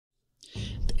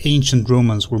ancient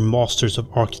Romans were masters of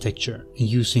architecture in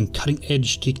using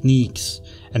cutting-edge techniques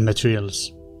and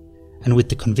materials, and with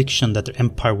the conviction that their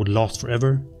empire would last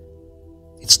forever,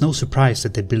 it's no surprise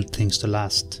that they built things to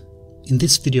last. In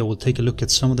this video we'll take a look at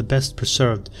some of the best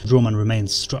preserved Roman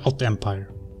remains throughout the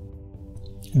empire.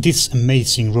 This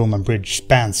amazing Roman bridge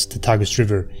spans the Tagus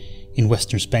River in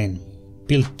western Spain,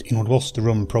 built in what was the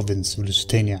Roman province of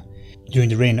Lusitania during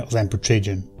the reign of Emperor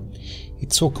Trajan.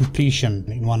 It saw completion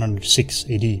in 106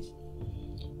 AD,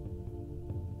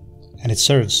 and it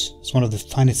serves as one of the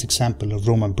finest examples of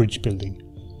Roman bridge building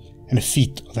and a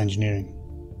feat of engineering.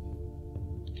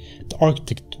 The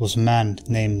architect was a man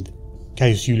named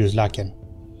Gaius Julius Lacan,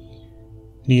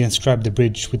 and he inscribed the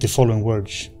bridge with the following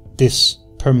words: "This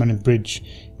permanent bridge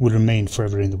will remain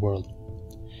forever in the world."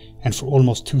 And for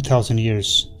almost 2000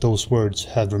 years those words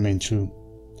have remained true,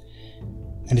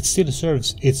 and it still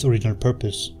serves its original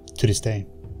purpose to this day.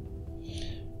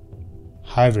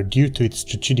 However, due to its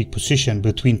strategic position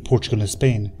between Portugal and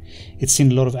Spain, it's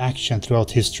seen a lot of action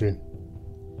throughout history.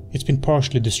 It's been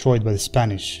partially destroyed by the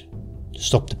Spanish to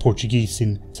stop the Portuguese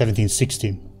in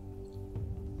 1760,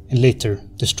 and later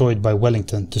destroyed by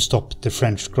Wellington to stop the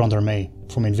French Grande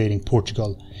Armée from invading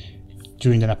Portugal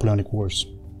during the Napoleonic Wars.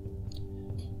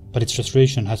 But its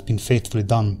restoration has been faithfully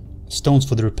done. Stones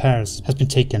for the repairs has been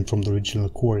taken from the original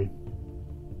quarry.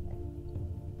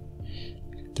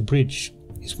 The bridge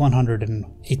is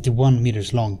 181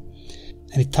 meters long,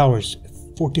 and it towers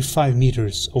 45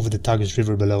 meters over the Tagus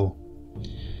River below.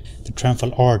 The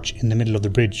triumphal arch in the middle of the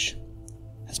bridge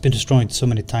has been destroyed so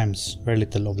many times, very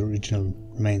little of the original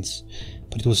remains,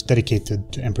 but it was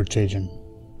dedicated to Emperor Trajan.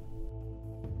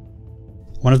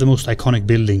 One of the most iconic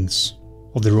buildings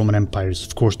of the Roman Empire is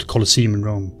of course the Colosseum in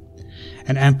Rome,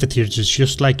 and amphitheaters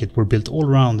just like it were built all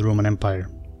around the Roman Empire.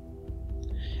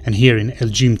 And here in El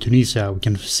Jim, Tunisia, we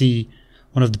can see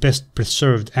one of the best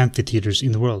preserved amphitheaters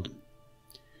in the world.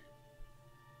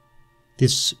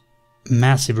 This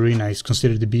massive arena is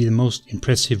considered to be the most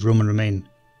impressive Roman remain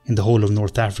in the whole of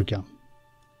North Africa,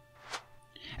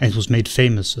 and it was made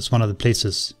famous as one of the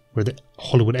places where the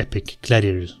Hollywood epic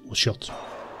Gladiator was shot.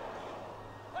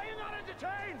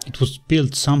 It was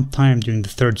built sometime during the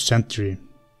 3rd century,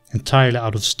 entirely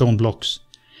out of stone blocks,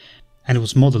 and it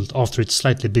was modelled after its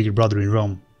slightly bigger brother in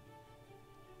Rome.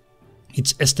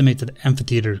 It's estimated the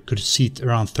amphitheater could seat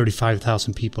around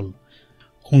 35,000 people.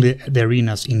 Only the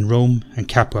arenas in Rome and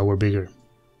Capua were bigger.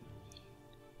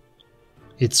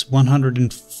 It's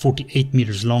 148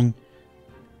 meters long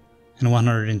and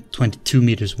 122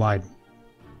 meters wide.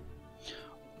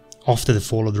 After the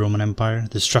fall of the Roman Empire,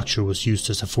 the structure was used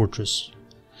as a fortress,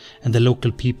 and the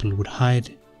local people would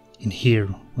hide in here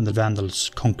when the Vandals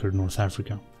conquered North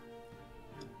Africa.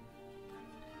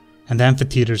 And the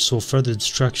amphitheater saw further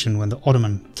destruction when the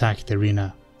Ottoman attacked the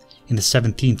arena in the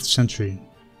 17th century,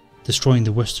 destroying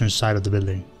the western side of the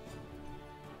building.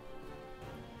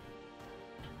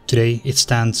 Today it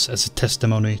stands as a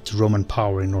testimony to Roman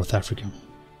power in North Africa.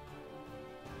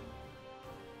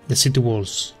 The city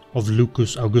walls of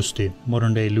Lucus Augusti,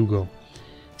 modern-day Lugo,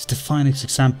 is the finest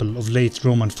example of late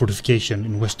Roman fortification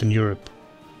in Western Europe.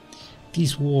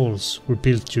 These walls were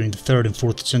built during the 3rd and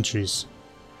 4th centuries.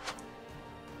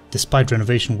 Despite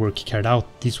renovation work carried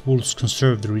out, these walls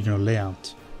conserved the original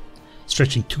layout.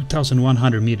 Stretching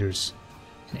 2,100 meters,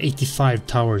 and 85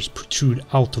 towers protrude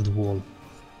out of the wall.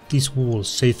 These walls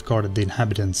safeguarded the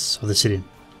inhabitants of the city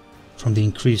from the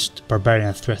increased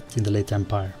barbarian threat in the late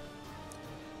empire.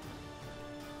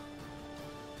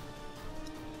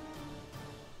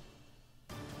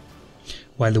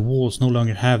 While the walls no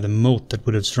longer have the moat that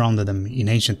would have surrounded them in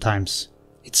ancient times,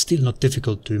 it's still not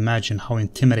difficult to imagine how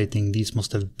intimidating these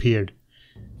must have appeared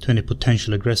to any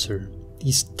potential aggressor.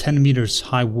 These 10 meters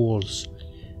high walls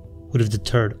would have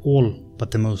deterred all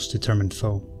but the most determined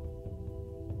foe.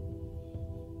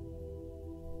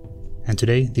 And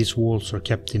today these walls are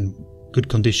kept in good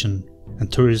condition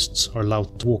and tourists are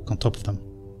allowed to walk on top of them.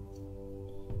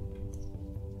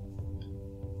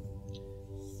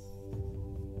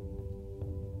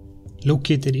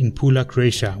 Located in Pula,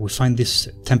 Croatia, we find this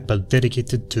temple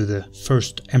dedicated to the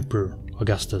first emperor,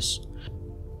 Augustus.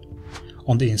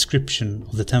 On the inscription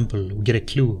of the temple we get a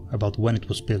clue about when it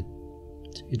was built.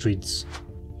 It reads,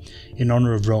 "In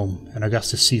honor of Rome and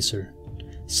Augustus Caesar,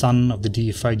 son of the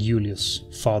deified Julius,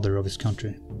 father of his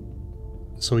country."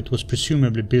 So it was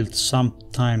presumably built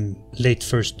sometime late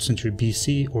 1st century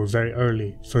BC or very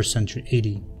early 1st century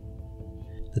AD.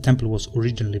 The temple was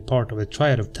originally part of a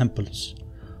triad of temples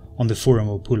on the Forum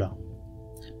of Pula,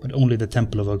 but only the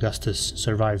Temple of Augustus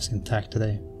survives intact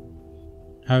today.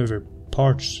 However,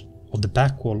 parts of the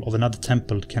back wall of another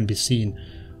temple can be seen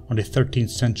on the 13th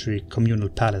century communal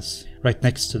palace right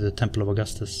next to the Temple of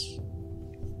Augustus.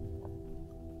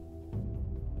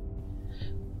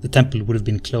 The temple would have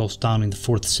been closed down in the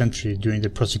 4th century during the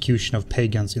persecution of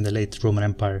pagans in the late Roman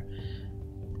Empire,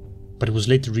 but it was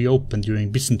later reopened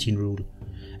during Byzantine rule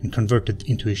and converted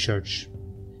into a church,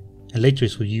 and later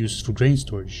it was used for grain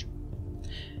storage.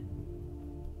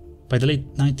 By the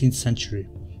late 19th century,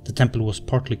 the temple was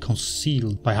partly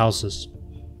concealed by houses,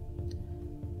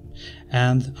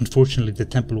 and unfortunately the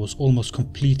temple was almost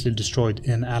completely destroyed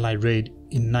in an Allied raid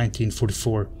in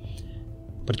 1944,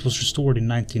 but it was restored in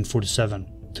 1947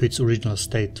 to its original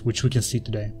state, which we can see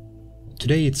today.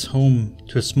 Today it's home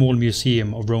to a small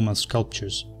museum of Roman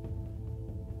sculptures.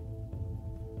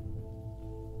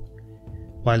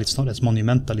 While it's not as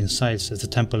monumental in size as the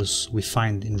temples we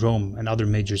find in Rome and other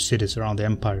major cities around the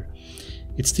empire,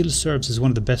 it still serves as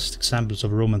one of the best examples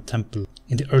of a Roman temple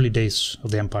in the early days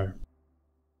of the empire.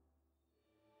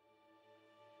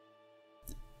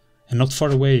 And not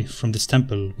far away from this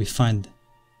temple we find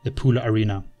the Pula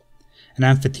Arena, an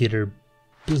amphitheater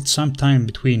built sometime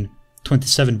between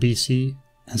 27 BC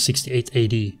and 68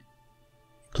 AD,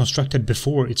 constructed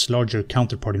before its larger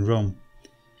counterpart in Rome,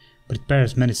 but it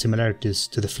bears many similarities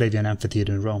to the Flavian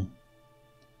amphitheater in Rome.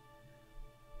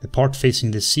 The part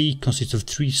facing the sea consists of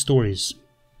 3 stories,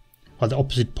 while the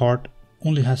opposite part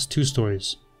only has 2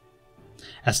 stories,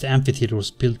 as the amphitheater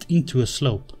was built into a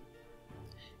slope.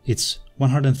 It's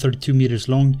 132 meters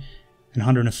long and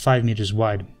 105 meters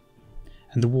wide,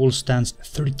 and the wall stands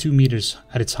 32 meters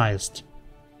at its highest,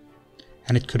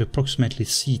 and it could approximately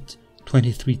seat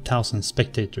 23,000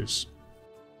 spectators.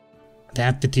 The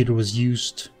amphitheater was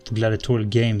used for gladiatorial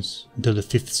games until the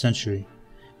 5th century,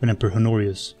 when Emperor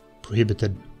Honorius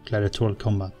prohibited gladiatorial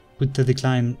combat. With the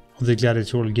decline of the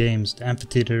gladiatorial games, the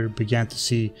amphitheater began to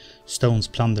see stones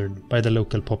plundered by the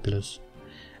local populace.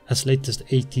 As late as the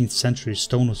 18th century,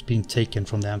 stone was being taken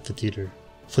from the amphitheater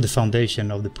for the foundation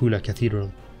of the Pula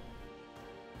Cathedral.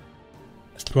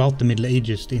 Throughout the Middle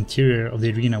Ages, the interior of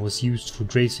the arena was used for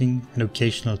grazing and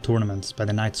occasional tournaments by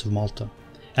the Knights of Malta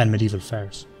and medieval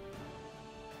fairs.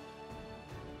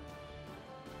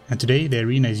 And today the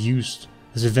arena is used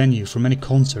as a venue for many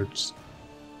concerts,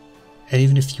 and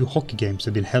even a few hockey games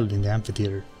have been held in the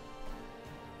amphitheater.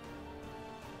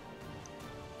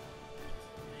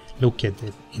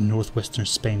 Located in northwestern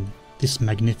Spain, this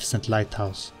magnificent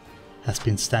lighthouse has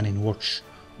been standing watch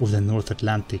over the North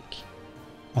Atlantic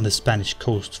on the Spanish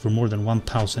coast for more than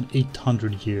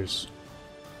 1,800 years.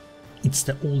 It's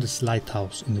the oldest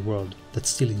lighthouse in the world that's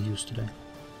still in use today.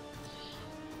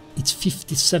 It's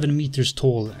 57 meters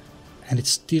tall, and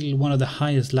it's still one of the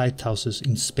highest lighthouses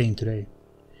in Spain today.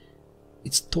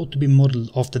 It's thought to be modeled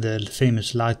after the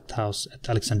famous lighthouse at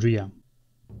Alexandria.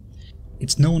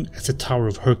 It's known as the Tower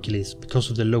of Hercules because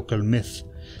of the local myth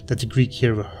that the Greek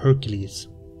hero Hercules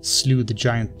slew the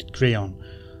giant Creon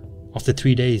after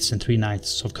 3 days and 3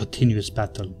 nights of continuous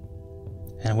battle.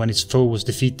 And when his foe was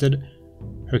defeated,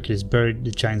 Hercules buried the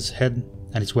giant's head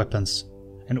and his weapons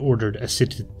and ordered a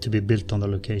city to be built on the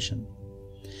location.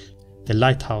 The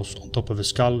lighthouse on top of a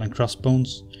skull and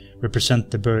crossbones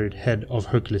represent the buried head of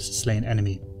Hercules' slain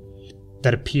enemy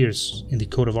that appears in the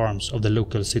coat of arms of the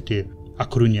local city A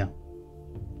Coruña.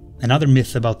 Another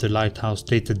myth about the lighthouse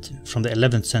dated from the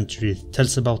 11th century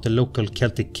tells about a local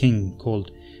Celtic king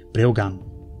called Breogan,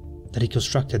 that he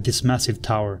constructed this massive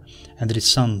tower and that his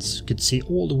sons could see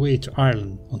all the way to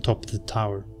Ireland on top of the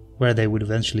tower, where they would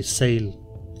eventually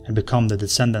sail and become the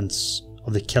descendants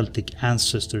of the Celtic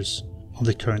ancestors of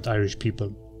the current Irish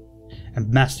people. A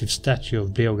massive statue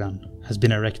of Breogan has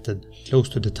been erected close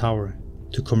to the tower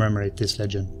to commemorate this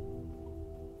legend.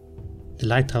 The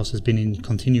lighthouse has been in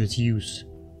continuous use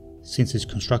since its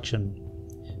construction,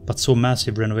 but saw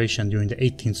massive renovation during the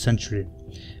 18th century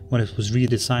when it was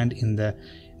redesigned in the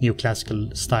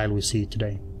neoclassical style we see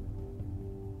today.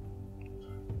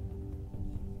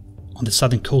 On the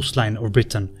southern coastline of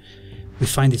Britain, we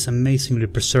find this amazingly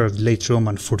preserved late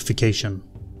Roman fortification.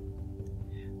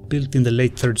 Built in the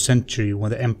late 3rd century when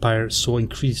the empire saw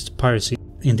increased piracy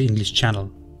in the English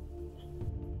Channel.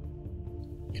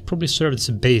 It probably served as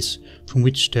a base from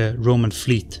which the Roman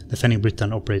fleet defending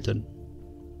Britain operated.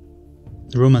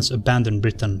 The Romans abandoned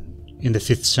Britain in the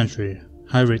 5th century.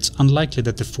 However, it's unlikely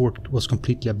that the fort was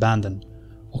completely abandoned,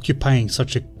 occupying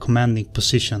such a commanding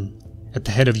position at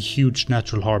the head of a huge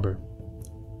natural harbour.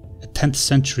 A 10th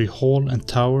century hall and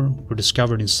tower were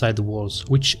discovered inside the walls,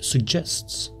 which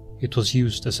suggests it was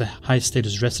used as a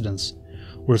high-status residence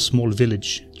or a small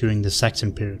village during the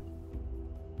Saxon period.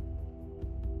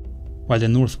 While the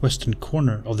northwestern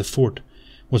corner of the fort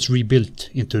was rebuilt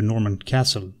into a Norman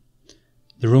castle,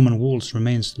 the Roman walls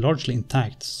remains largely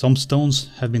intact. Some stones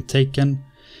have been taken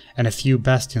and a few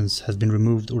bastions have been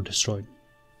removed or destroyed.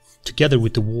 Together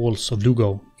with the walls of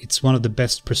Lugo, it's one of the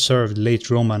best preserved late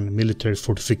Roman military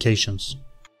fortifications.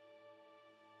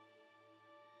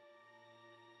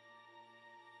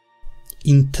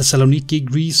 In Thessaloniki,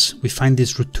 Greece, we find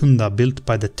this rotunda built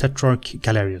by the Tetrarch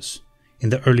Galerius in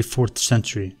the early 4th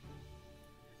century.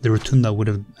 The rotunda would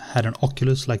have had an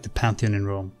oculus like the Pantheon in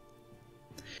Rome.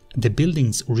 The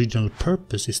building's original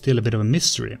purpose is still a bit of a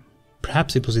mystery.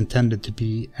 Perhaps it was intended to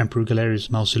be Emperor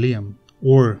Galerius' mausoleum,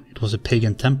 or it was a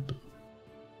pagan temple.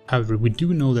 However, we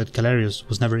do know that Galerius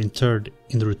was never interred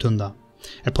in the rotunda.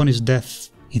 Upon his death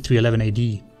in 311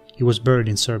 AD, he was buried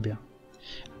in Serbia.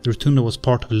 The rotunda was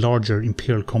part of a larger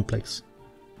imperial complex.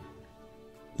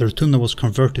 The rotunda was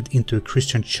converted into a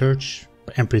Christian church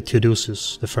by Emperor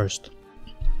Theodosius I,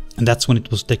 and that's when it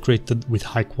was decorated with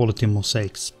high quality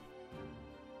mosaics.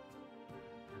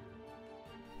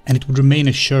 And it would remain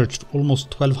a church for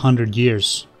almost 1200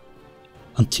 years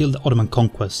until the Ottoman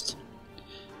conquest.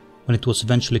 When it was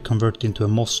eventually converted into a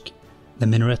mosque, the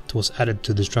minaret was added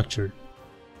to the structure,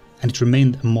 and it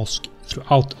remained a mosque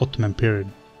throughout the Ottoman period.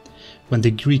 When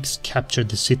the Greeks captured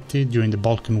the city during the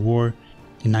Balkan War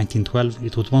in 1912,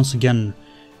 it was once again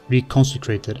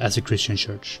reconsecrated as a Christian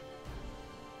church.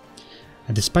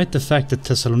 And despite the fact that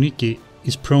Thessaloniki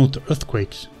is prone to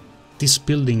earthquakes, this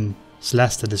building has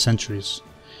lasted centuries,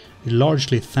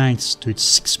 largely thanks to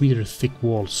its 6-meter thick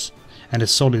walls and the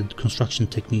solid construction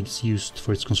techniques used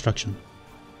for its construction.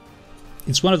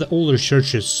 It's one of the older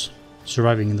churches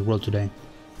surviving in the world today.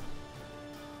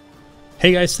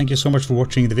 Hey guys, thank you so much for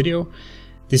watching the video.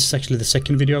 This is actually the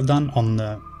second video I've done on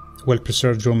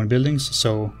well-preserved Roman buildings,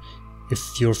 so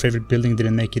if your favorite building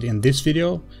didn't make it in this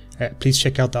video, please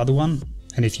check out the other one.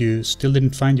 And if you still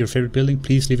didn't find your favorite building,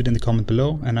 please leave it in the comment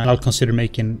below, and I'll consider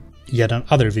making yet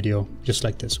another video just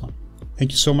like this one.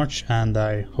 Thank you so much, and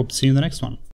I hope to see you in the next one.